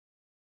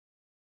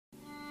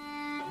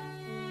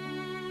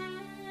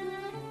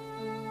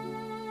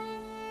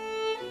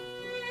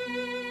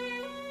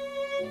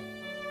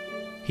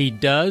He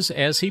does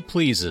as he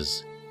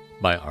pleases,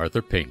 by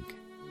Arthur Pink.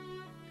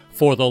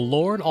 For the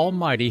Lord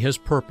Almighty has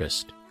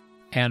purposed,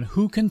 and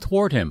who can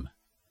thwart him?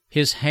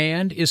 His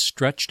hand is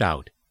stretched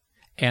out,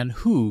 and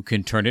who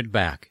can turn it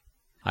back?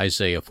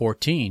 Isaiah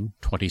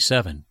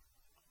 14:27.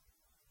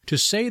 To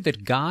say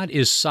that God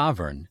is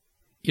sovereign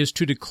is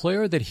to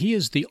declare that He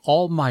is the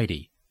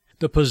Almighty,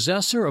 the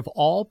possessor of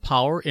all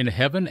power in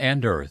heaven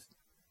and earth,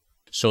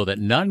 so that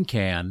none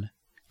can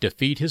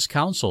defeat His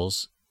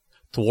counsels,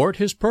 thwart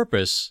His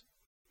purpose,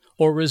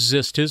 or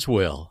resist His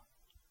will.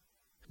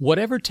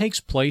 Whatever takes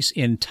place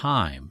in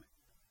time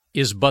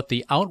is but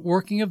the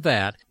outworking of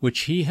that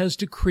which He has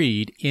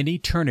decreed in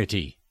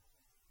eternity.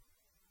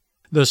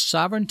 The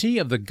sovereignty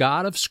of the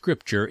God of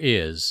Scripture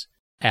is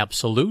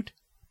absolute,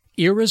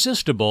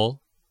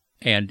 irresistible,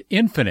 and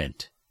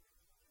infinite.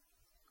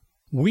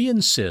 We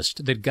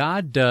insist that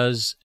God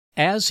does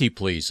as He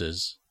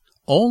pleases,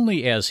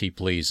 only as He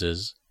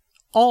pleases,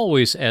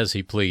 always as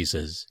He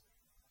pleases.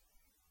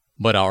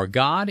 But our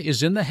God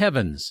is in the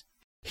heavens.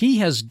 He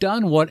has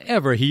done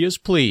whatever He is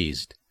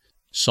pleased.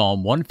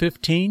 Psalm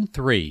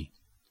 115:3.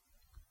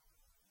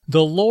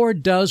 The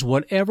Lord does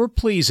whatever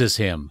pleases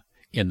Him,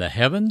 in the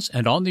heavens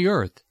and on the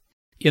earth,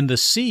 in the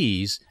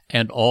seas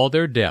and all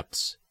their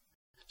depths.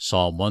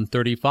 Psalm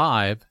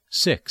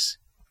 135:6.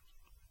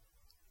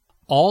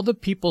 All the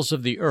peoples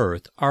of the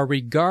earth are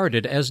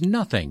regarded as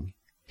nothing.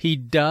 He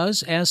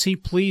does as He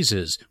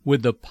pleases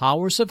with the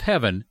powers of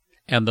heaven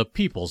and the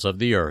peoples of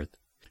the earth.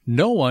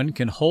 No one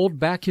can hold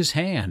back His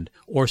hand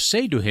or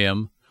say to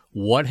Him,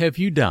 "What have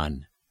you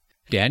done?"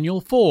 Daniel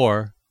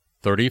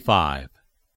 4:35.